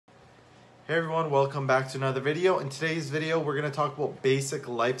Hey everyone, welcome back to another video. In today's video, we're going to talk about basic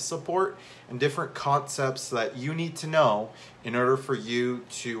life support and different concepts that you need to know in order for you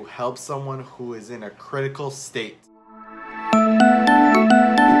to help someone who is in a critical state.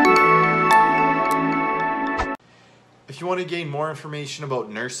 If you want to gain more information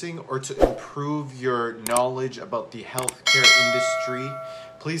about nursing or to improve your knowledge about the healthcare industry,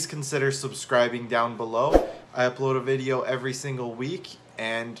 please consider subscribing down below. I upload a video every single week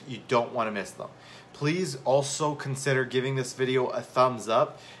and you don't want to miss them. Please also consider giving this video a thumbs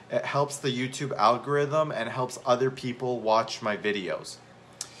up. It helps the YouTube algorithm and helps other people watch my videos.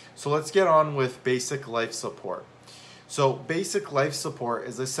 So let's get on with basic life support. So basic life support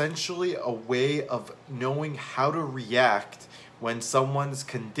is essentially a way of knowing how to react when someone's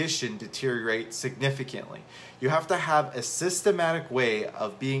condition deteriorates significantly. You have to have a systematic way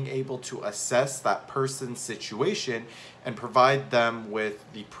of being able to assess that person's situation and provide them with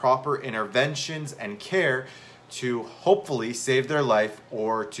the proper interventions and care to hopefully save their life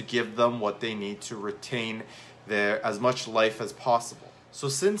or to give them what they need to retain as much life as possible. So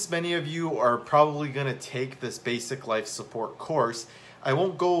since many of you are probably going to take this basic life support course, I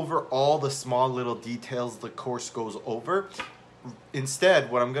won't go over all the small little details the course goes over. Instead,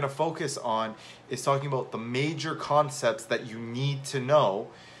 what I'm going to focus on is talking about the major concepts that you need to know,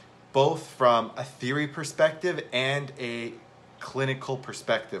 both from a theory perspective and a clinical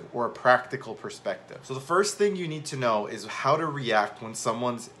perspective or a practical perspective. So the first thing you need to know is how to react when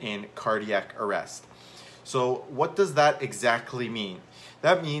someone's in cardiac arrest. So what does that exactly mean?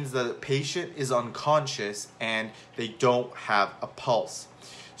 That means that the patient is unconscious and they don't have a pulse.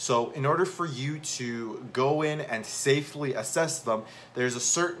 So in order for you to go in and safely assess them, there's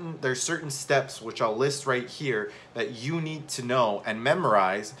certain steps which I'll list right here that you need to know and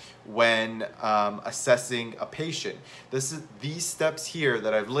memorize when assessing a patient. These steps here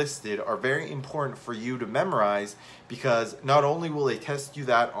that I've listed are very important for you to memorize because not only will they test you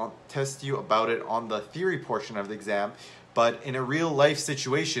about it on the theory portion of the exam, but in a real life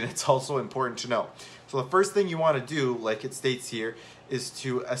situation, it's also important to know. So the first thing you want to do, like it states here, is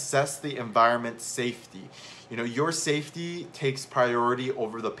to assess the environment's safety. You know, your safety takes priority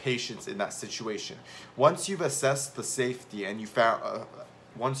over the patient's in that situation. Once you've assessed the safety and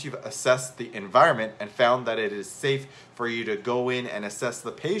once you've assessed the environment and found that it is safe for you to go in and assess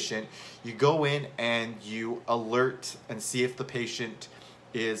the patient, you go in and you alert and see if the patient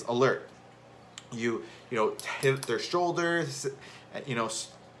is alert. You hit their shoulders,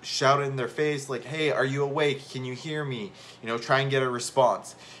 shout in their face like, hey, are you awake? Can you hear me? Try and get a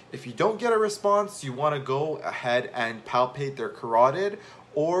response. If you don't get a response, you want to go ahead and palpate their carotid,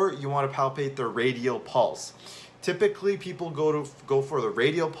 or you want to palpate their radial pulse. Typically, people go for the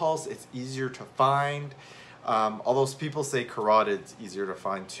radial pulse. It's easier to find. Although people say carotid's easier to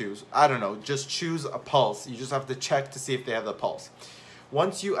find too. So, I don't know, just choose a pulse. You just have to check to see if they have the pulse.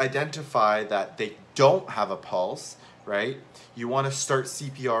 Once you identify that they don't have a pulse, right, you want to start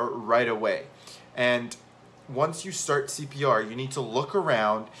CPR right away. And once you start CPR, you need to look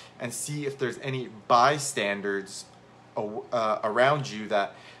around and see if there's any bystanders around you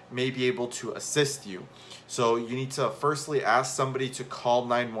that may be able to assist you. So you need to firstly ask somebody to call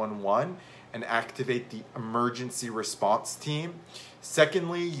 911 and activate the emergency response team.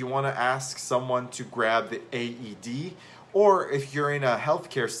 Secondly, you want to ask someone to grab the AED. Or if you're in a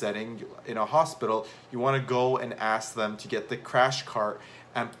healthcare setting, in a hospital, you want to go and ask them to get the crash cart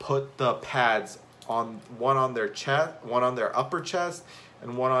and put the pads on one on their chest, one on their upper chest,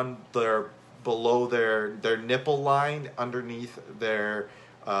 and one on below their nipple line underneath their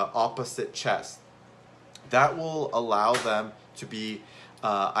opposite chest. That will allow them to be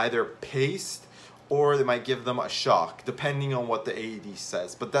either paced or they might give them a shock, depending on what the AED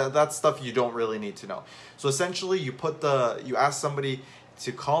says. But that's stuff you don't really need to know. So essentially, you ask somebody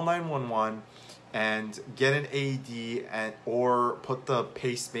to call 911 and get an AED or put the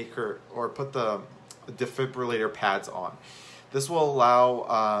pacemaker or put the defibrillator pads on. This will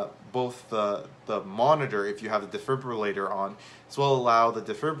allow both the monitor, if you have the defibrillator on, this will allow the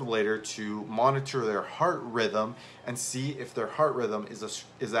defibrillator to monitor their heart rhythm and see if their heart rhythm is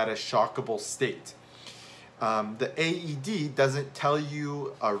at a shockable state. The AED doesn't tell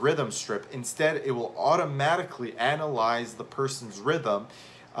you a rhythm strip. Instead, it will automatically analyze the person's rhythm.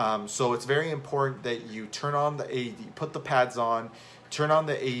 So it's very important that you turn on the AED, put the pads on, turn on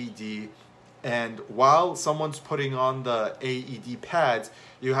the AED, and while someone's putting on the AED pads,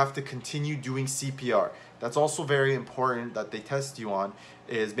 you have to continue doing CPR. That's also very important that they test you on,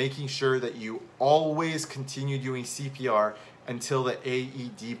 is making sure that you always continue doing CPR until the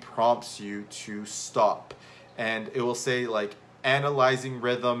AED prompts you to stop. And it will say like analyzing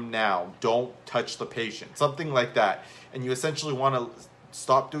rhythm now. Don't touch the patient. Something like that. And you essentially want to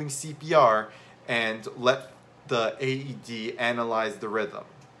stop doing CPR and let the AED analyze the rhythm.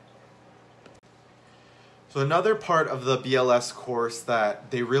 So another part of the BLS course that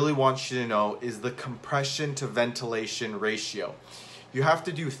they really want you to know is the compression to ventilation ratio. You have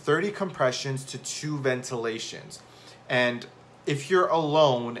to do 30 compressions to 2 ventilations. And if you're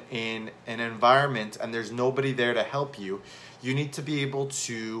alone in an environment and there's nobody there to help you, you need to be able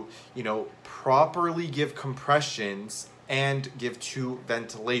to, properly give compressions and give 2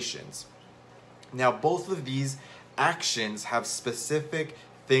 ventilations. Now, both of these actions have specific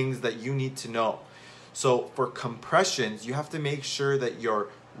things that you need to know. So for compressions, you have to make sure that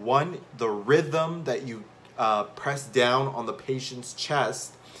the rhythm that you press down on the patient's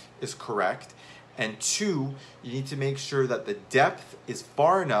chest is correct. And 2, you need to make sure that the depth is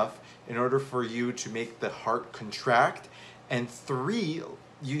far enough in order for you to make the heart contract. And 3,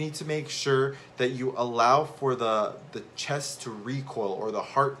 you need to make sure that you allow for the chest to recoil or the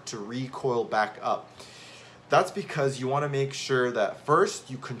heart to recoil back up. That's because you want to make sure that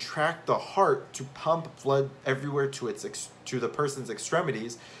first you contract the heart to pump blood everywhere to the person's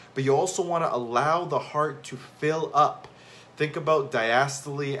extremities, but you also want to allow the heart to fill up. Think about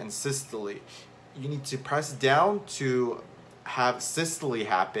diastole and systole. You need to press down to have systole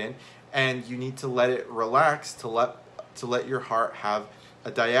happen, and you need to let it relax to let your heart have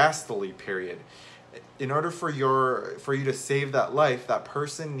a diastole period. In order for you to save that life, that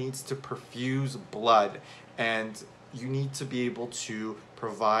person needs to perfuse blood, and you need to be able to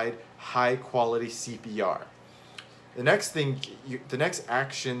provide high quality CPR. The next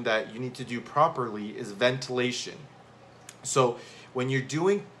action that you need to do properly is ventilation. So when you're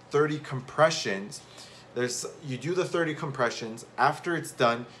doing 30 compressions, you do the 30 compressions. After it's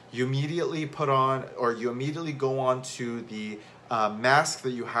done, you immediately go on to the mask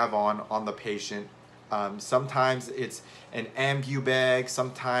that you have on the patient. Sometimes it's an ambu bag,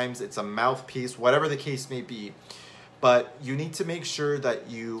 sometimes it's a mouthpiece, whatever the case may be. But you need to make sure that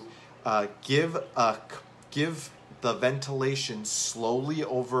you give the ventilation slowly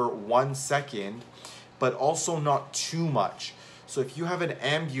over 1 second, but also not too much. So if you have an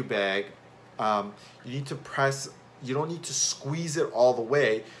ambu bag, you need to press. You don't need to squeeze it all the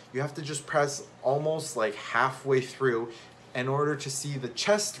way. You have to just press almost like halfway through in order to see the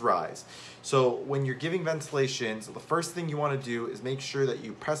chest rise. So when you're giving ventilations, the first thing you want to do is make sure that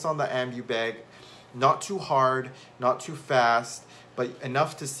you press on the ambu bag, not too hard, not too fast, but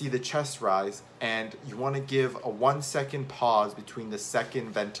enough to see the chest rise, and you want to give a 1 second pause between the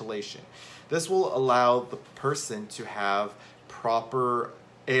second ventilation. This will allow the person to have proper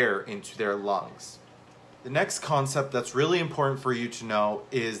air into their lungs. The next concept that's really important for you to know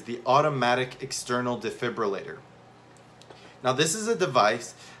is the automatic external defibrillator. Now, this is a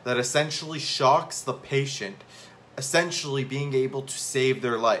device that essentially shocks the patient, essentially being able to save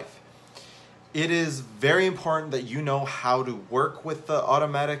their life. It is very important that you know how to work with the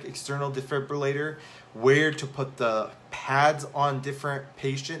automatic external defibrillator, where to put the pads on different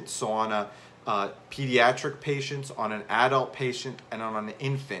patients, so on a pediatric patient, on an adult patient, and on an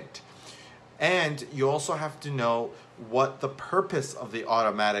infant. And you also have to know what the purpose of the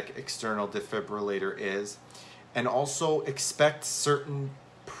automatic external defibrillator is, and also expect certain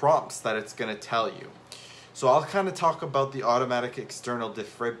prompts that it's going to tell you. So I'll kind of talk about the automatic external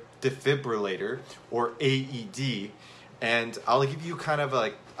defibrillator, or AED, and I'll give you kind of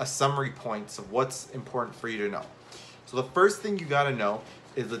like a summary points of what's important for you to know. So the first thing you got to know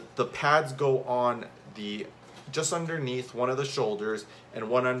is that the pads go on just underneath one of the shoulders and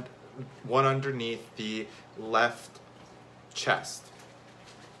one underneath the left chest.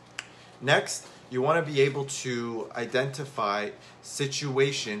 Next, you want to be able to identify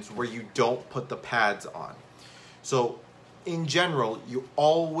situations where you don't put the pads on. So in general, you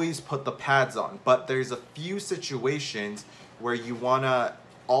always put the pads on, but there's a few situations where you want to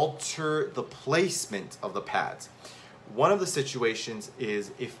alter the placement of the pads. One of the situations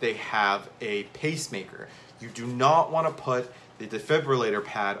is if they have a pacemaker. You do not want to put the defibrillator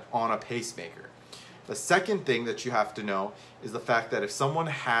pad on a pacemaker. The second thing that you have to know is the fact that if someone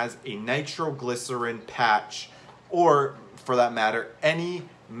has a nitroglycerin patch, or for that matter, any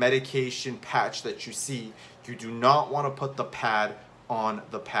medication patch that you see, you do not want to put the pad on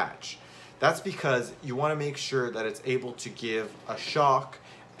the patch. That's because you want to make sure that it's able to give a shock,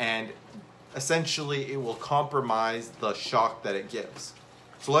 and essentially it will compromise the shock that it gives.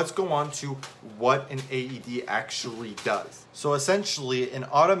 So let's go on to what an AED actually does. So essentially, an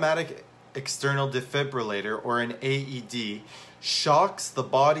automatic external defibrillator, or an AED, shocks the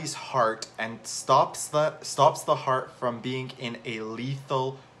body's heart and stops the heart from being in a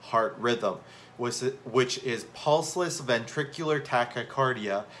lethal heart rhythm, which is pulseless ventricular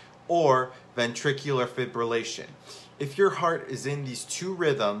tachycardia or ventricular fibrillation. If your heart is in these two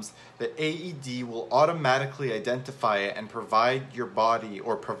rhythms, the AED will automatically identify it and provide your body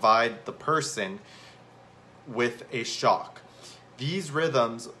or provide the person with a shock. These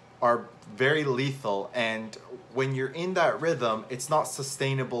rhythms are very lethal, and when you're in that rhythm, it's not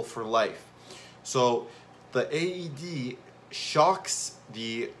sustainable for life. So the AED shocks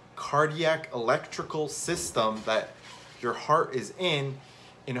the cardiac electrical system that your heart is in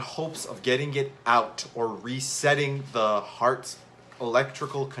hopes of getting it out or resetting the heart's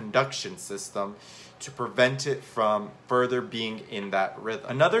electrical conduction system to prevent it from further being in that rhythm.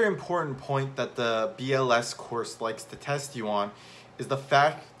 Another important point that the BLS course likes to test you on is the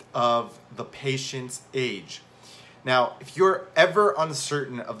fact of the patient's age. Now, if you're ever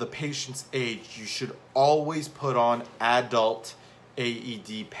uncertain of the patient's age, you should always put on adult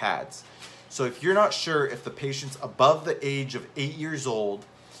AED pads. So if you're not sure if the patient's above the age of 8 years old,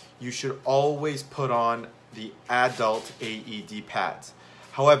 you should always put on the adult AED pads.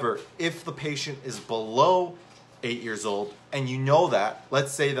 However, if the patient is below 8 years old and you know that,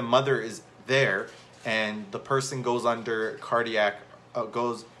 let's say the mother is there and the person goes into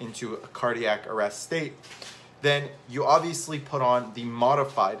a cardiac arrest state, then you obviously put on the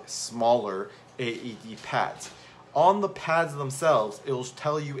modified, smaller AED pads. On the pads themselves, it will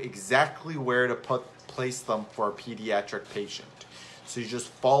tell you exactly where to place them for a pediatric patient. So you just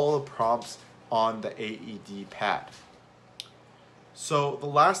follow the prompts on the AED pad. So the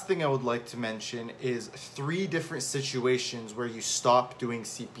last thing I would like to mention is 3 different situations where you stop doing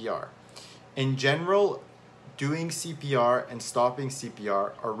CPR. In general, doing CPR and stopping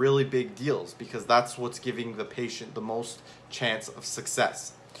CPR are really big deals because that's what's giving the patient the most chance of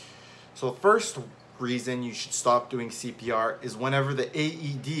success. So the first reason you should stop doing CPR is whenever the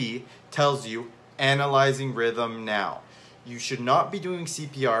AED tells you analyzing rhythm now. You should not be doing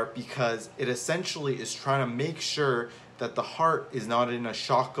CPR because it essentially is trying to make sure that the heart is not in a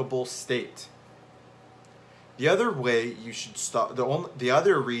shockable state. The other way you should stop, the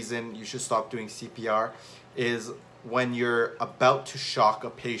other reason you should stop doing CPR is when you're about to shock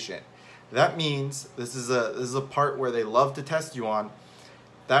a patient. That means, this is a part where they love to test you on,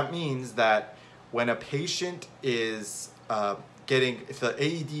 that means that when a patient is if the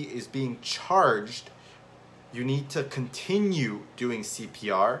AED is being charged, you need to continue doing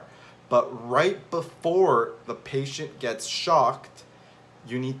CPR, but right before the patient gets shocked,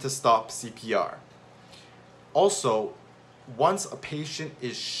 you need to stop CPR. Also, once a patient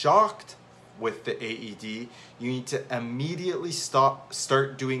is shocked with the AED, you need to immediately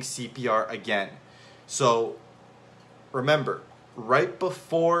start doing CPR again. So remember, right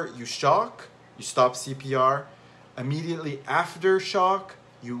before you shock, you stop CPR. Immediately after shock,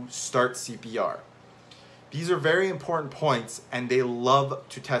 you start CPR. These are very important points, and they love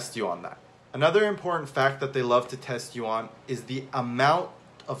to test you on that. Another important fact that they love to test you on is the amount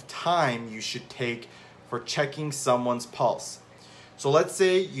of time you should take for checking someone's pulse. So let's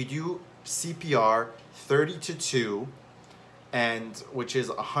say you do CPR 30 to 2, which is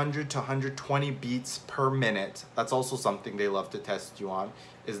 100 to 120 beats per minute. That's also something they love to test you on,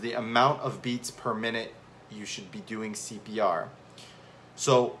 is the amount of beats per minute you should be doing CPR.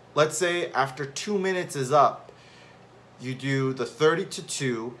 So let's say after 2 minutes is up, you do the 30 to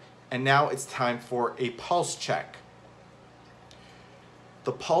 2, and now it's time for a pulse check.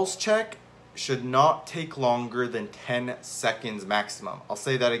 The pulse check should not take longer than 10 seconds maximum. I'll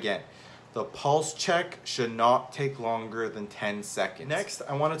say that again. The pulse check should not take longer than 10 seconds. Next,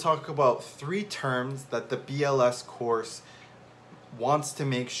 I want to talk about 3 terms that the BLS course wants to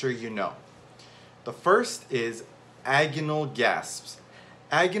make sure you know. The first is agonal gasps.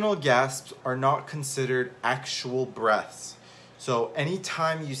 Agonal gasps are not considered actual breaths. So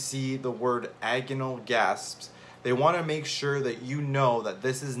anytime you see the word agonal gasps, they want to make sure that you know that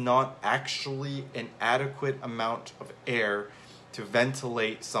this is not actually an adequate amount of air to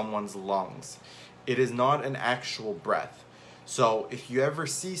ventilate someone's lungs. It is not an actual breath. So if you ever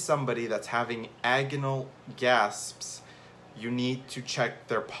see somebody that's having agonal gasps, you need to check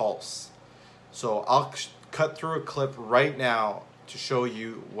their pulse. So I'll cut through a clip right now to show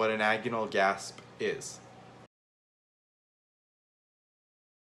you what an agonal gasp is.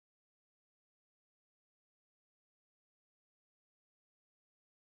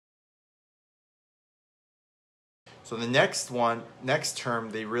 So the next term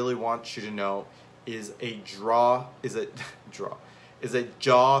they really want you to know is a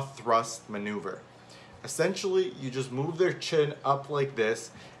jaw thrust maneuver. Essentially, you just move their chin up like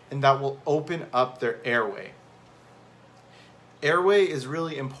this, and that will open up their airway. Airway is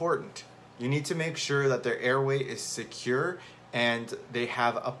really important. You need to make sure that their airway is secure and they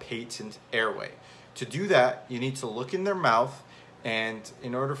have a patent airway. To do that, you need to look in their mouth, and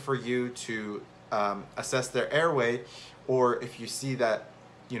in order for you to assess their airway, or if you see that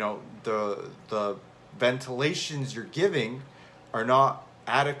the ventilations you're giving are not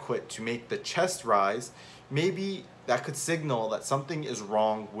adequate to make the chest rise, maybe that could signal that something is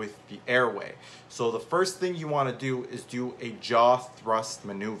wrong with the airway. So the first thing you want to do is do a jaw thrust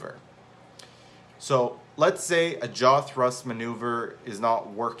maneuver. So let's say a jaw thrust maneuver is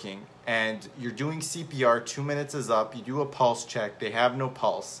not working and you're doing CPR, 2 minutes is up, you do a pulse check, they have no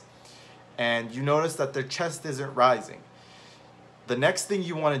pulse, and you notice that their chest isn't rising. The next thing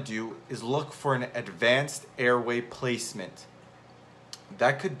you want to do is look for an advanced airway placement.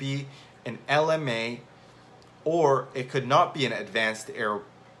 That could be an LMA, or it could not be an advanced air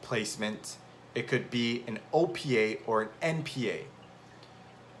placement. It could be an OPA or an NPA.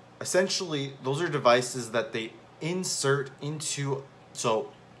 Essentially, those are devices that they insert into,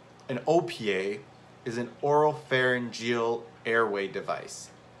 so an OPA is an oropharyngeal airway device.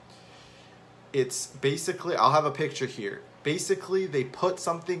 It's basically, I'll have a picture here. Basically, they put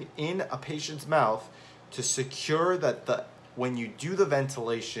something in a patient's mouth to secure that when you do the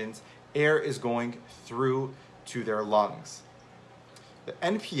ventilations, air is going through to their lungs. The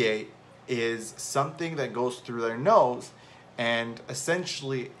NPA is something that goes through their nose, and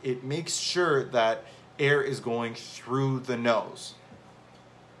essentially it makes sure that air is going through the nose.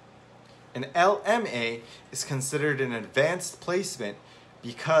 An LMA is considered an advanced placement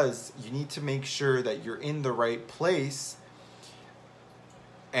because you need to make sure that you're in the right place,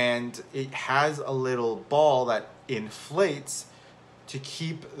 and it has a little ball that inflates to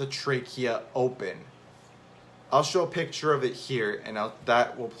keep the trachea open. I'll show a picture of it here, and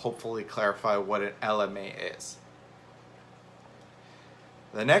that will hopefully clarify what an LMA is.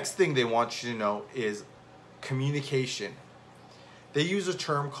 The next thing they want you to know is communication. They use a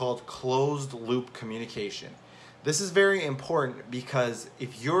term called closed loop communication. This is very important because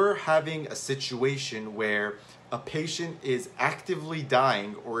if you're having a situation where a patient is actively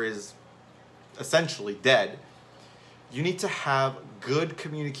dying or is essentially dead, you need to have good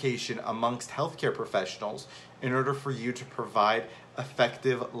communication amongst healthcare professionals in order for you to provide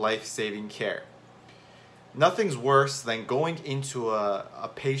effective life-saving care. Nothing's worse than going into a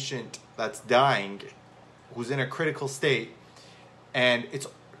patient that's dying, who's in a critical state, and it's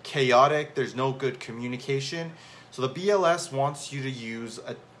chaotic, there's no good communication. So the BLS wants you to use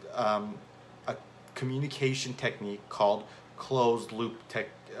a communication technique called closed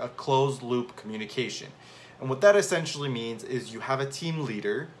loop communication. And what that essentially means is you have a team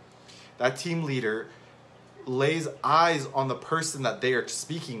leader. That team leader lays eyes on the person that they are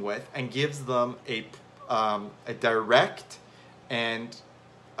speaking with and gives them a direct and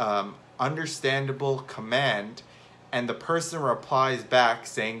understandable command, and the person replies back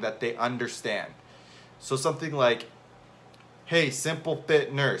saying that they understand. So something like, hey, simple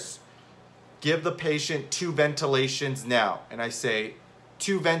fit nurse, give the patient 2 ventilations now. And I say,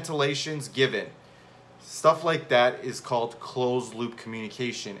 2 ventilations given. Stuff like that is called closed loop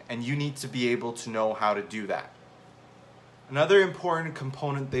communication, and you need to be able to know how to do that. Another important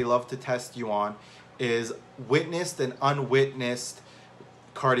component they love to test you on is witnessed and unwitnessed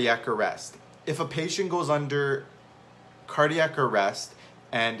cardiac arrest. If a patient goes under cardiac arrest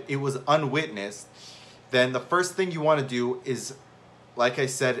and it was unwitnessed, then the first thing you want to do is, like I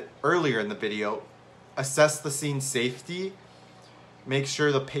said earlier in the video, assess the scene safety, make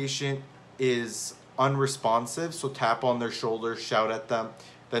sure the patient is unresponsive, so tap on their shoulder, shout at them,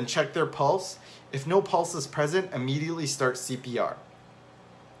 then check their pulse. If no pulse is present, immediately start CPR.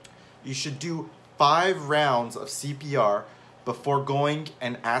 You should do 5 rounds of CPR before going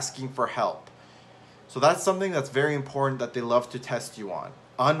and asking for help. So that's something that's very important that they love to test you on.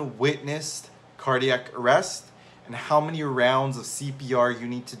 Unwitnessed cardiac arrest and how many rounds of CPR you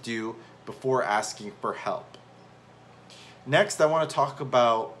need to do before asking for help. Next, I want to talk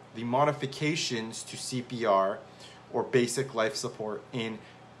about the modifications to CPR or basic life support in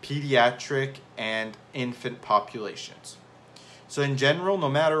pediatric and infant populations. So in general, no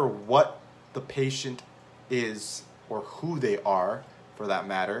matter what the patient is or who they are, for that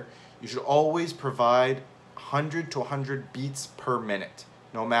matter, you should always provide 100 to 100 beats per minute,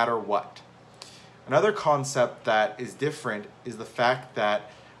 no matter what. Another concept that is different is the fact that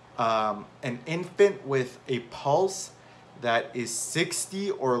an infant with a pulse that is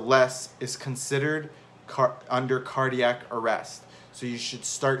 60 or less is considered under cardiac arrest. So you should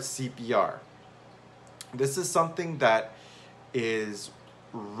start CPR. This is something that is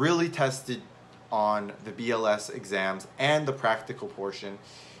really tested on the BLS exams and the practical portion.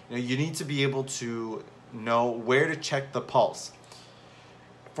 You need to be able to know where to check the pulse.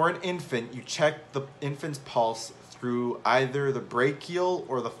 For an infant, you check the infant's pulse through either the brachial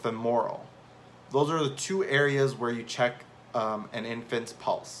or the femoral. Those are the two areas where you check an infant's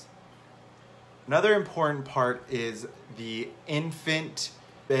pulse. Another important part is the infant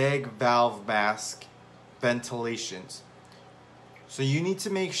bag valve mask ventilations. So you need to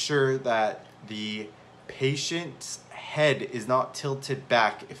make sure that the patient's head is not tilted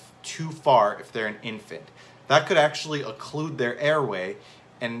back too far if they're an infant. That could actually occlude their airway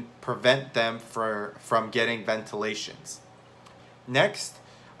and prevent them from getting ventilations. Next,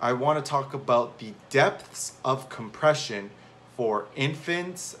 I want to talk about the depths of compression for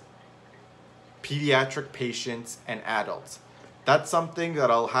infants, pediatric patients, and adults. That's something that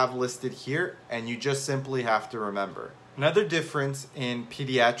I'll have listed here, and you just simply have to remember. Another difference in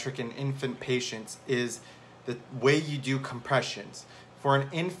pediatric and infant patients is the way you do compressions. For an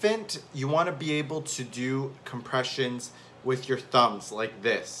infant, you want to be able to do compressions with your thumbs like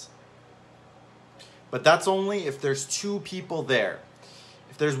this. But that's only if there's two people there.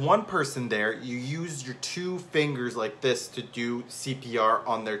 If there's one person there, you use your two fingers like this to do CPR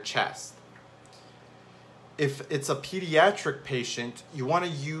on their chest. If it's a pediatric patient, you want to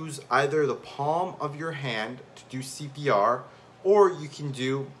use either the palm of your hand to do CPR, or you can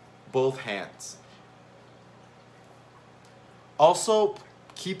do both hands. Also,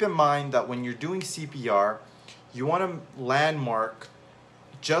 keep in mind that when you're doing CPR, you want to landmark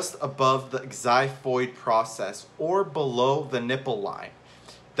just above the xiphoid process or below the nipple line.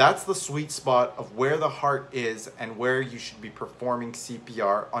 That's the sweet spot of where the heart is and where you should be performing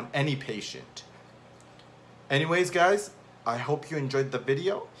CPR on any patient. Anyways, guys, I hope you enjoyed the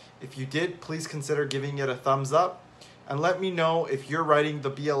video. If you did, please consider giving it a thumbs up, and let me know if you're writing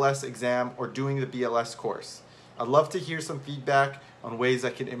the BLS exam or doing the BLS course. I'd love to hear some feedback on ways I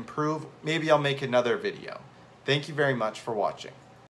can improve. Maybe I'll make another video. Thank you very much for watching.